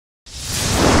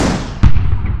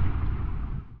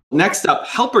Next up,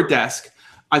 helper desk.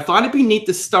 I thought it'd be neat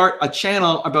to start a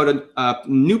channel about a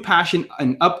new passion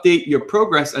and update your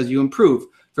progress as you improve.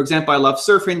 For example, I love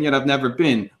surfing, yet I've never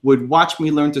been. Would watch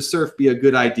me learn to surf be a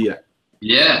good idea?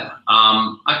 Yeah,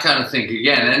 I kind of think,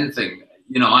 again, anything,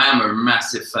 you know, I am a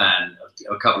massive fan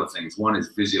of a couple of things. One is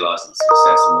visualizing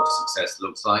success and what success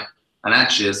looks like. And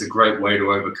actually, it's a great way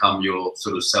to overcome your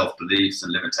sort of self-beliefs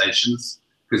and limitations.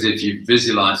 Because if you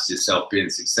visualize yourself being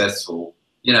successful,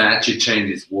 you know, it actually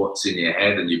changes what's in your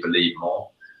head and you believe more.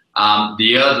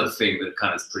 The other thing that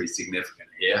kind of is pretty significant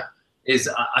here is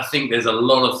I think there's a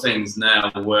lot of things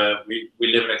now where we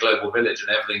live in a global village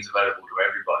and everything's available to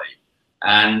everybody.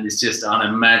 And it's just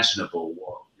unimaginable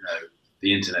what, you know,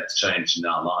 the internet's changed in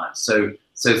our lives. So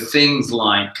things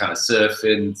like kind of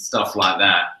surfing, stuff like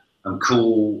that, and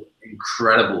cool,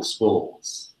 incredible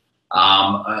sports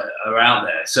are out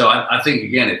there. So I think,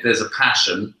 again, if there's a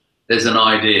passion, there's an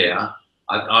idea,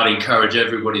 I'd encourage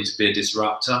everybody to be a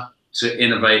disruptor, to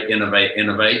innovate,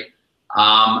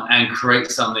 and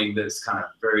create something that's kind of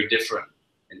very different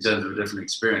in terms of a different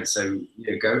experience. So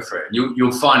yeah, go for it.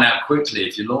 You'll find out quickly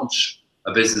if you launch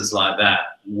a business like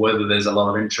that, whether there's a lot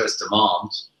of interest,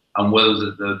 demand, and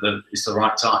whether it's the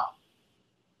right time.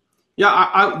 Yeah,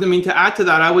 I mean, to add to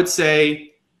that, I would say,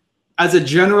 as a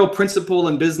general principle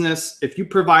in business, if you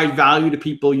provide value to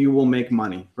people, you will make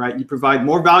money, right? You provide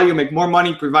more value, make more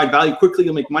money. Provide value quickly,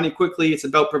 you'll make money quickly. It's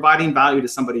about providing value to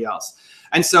somebody else.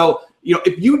 And so, you know,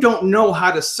 if you don't know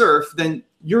how to surf, then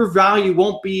your value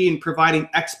won't be in providing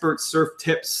expert surf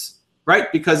tips,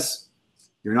 right? Because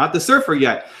you're not the surfer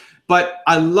yet. But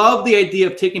I love the idea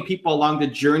of taking people along the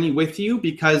journey with you,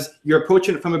 because you're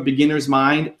approaching it from a beginner's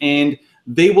mind, and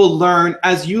they will learn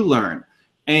as you learn.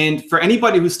 And for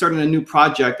anybody who's starting a new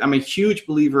project, I'm a huge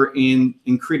believer in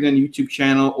creating a YouTube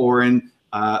channel, or in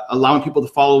allowing people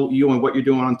to follow you and what you're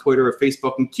doing on Twitter or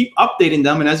Facebook, and keep updating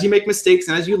them. And as you make mistakes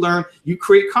and as you learn, you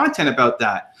create content about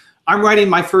that. I'm writing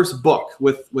my first book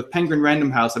with Penguin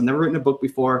Random House. I've never written a book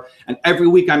before. And every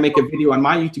week I make a video on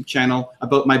my YouTube channel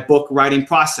about my book writing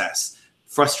process,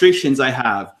 frustrations I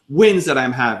have, wins that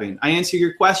I'm having. I answer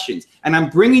your questions. And I'm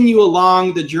bringing you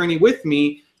along the journey with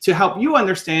me to help you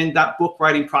understand that book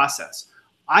writing process.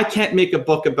 I can't make a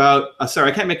book about,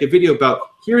 I can't make a video about,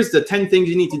 here's the 10 things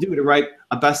you need to do to write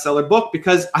a bestseller book,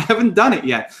 because I haven't done it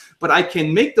yet. But I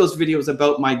can make those videos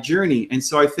about my journey. And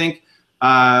so I think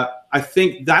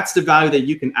that's the value that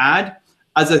you can add.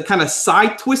 As a kind of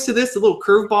side twist to this, a little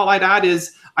curveball I'd add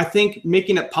is, I think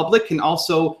making it public can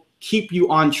also keep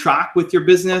you on track with your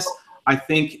business. I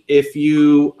think if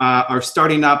you are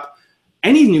starting up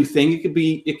any new thing, it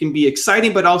can be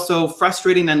exciting, but also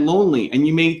frustrating and lonely. And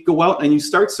you may go out and you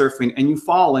start surfing and you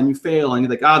fall and you fail and you're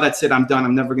like, oh, that's it, I'm done.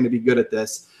 I'm never going to be good at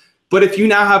this. But if you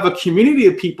now have a community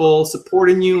of people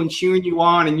supporting you and cheering you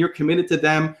on, and you're committed to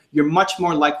them, you're much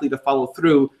more likely to follow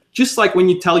through. Just like when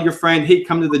you tell your friend, hey,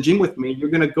 come to the gym with me,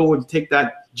 you're going to go and take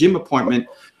that gym appointment.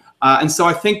 And so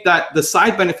I think that the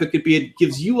side benefit could be, it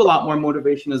gives you a lot more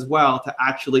motivation as well to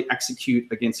actually execute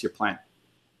against your plan.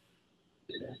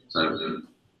 Yeah, so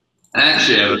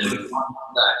actually, I was that,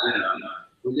 you know,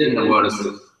 we live in the world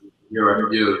of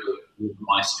you're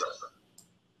my stuff,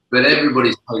 but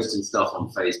everybody's posting stuff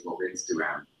on Facebook,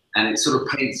 Instagram, and it sort of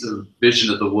paints a vision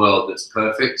of the world that's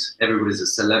perfect. Everybody's a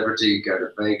celebrity, go to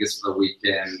Vegas for the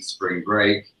weekend, spring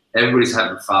break. Everybody's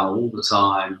having fun all the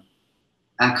time,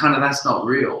 and kind of that's not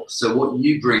real. So what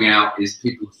you bring out is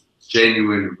people's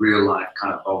genuine, real life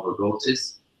kind of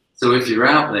vulnerabilities. So if you're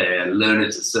out there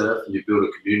learning to surf and you build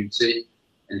a community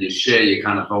and you share your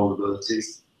kind of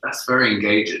vulnerabilities, that's very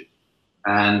engaging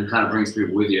and kind of brings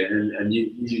people with you. And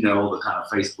you know all the kind of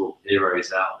Facebook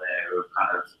heroes out there who are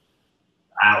kind of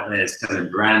out there selling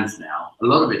brands now. A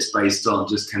lot of it's based on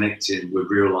just connecting with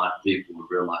real life people, with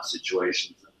real life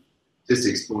situations, and just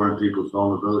exploring people's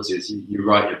vulnerabilities. You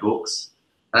write your books.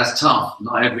 That's tough.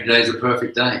 Not every day is a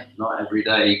perfect day. Not every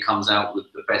day comes out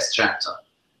with the best chapter.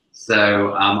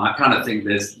 So I kind of think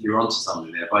you're onto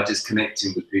something there by just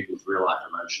connecting with people's real life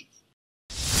emotions.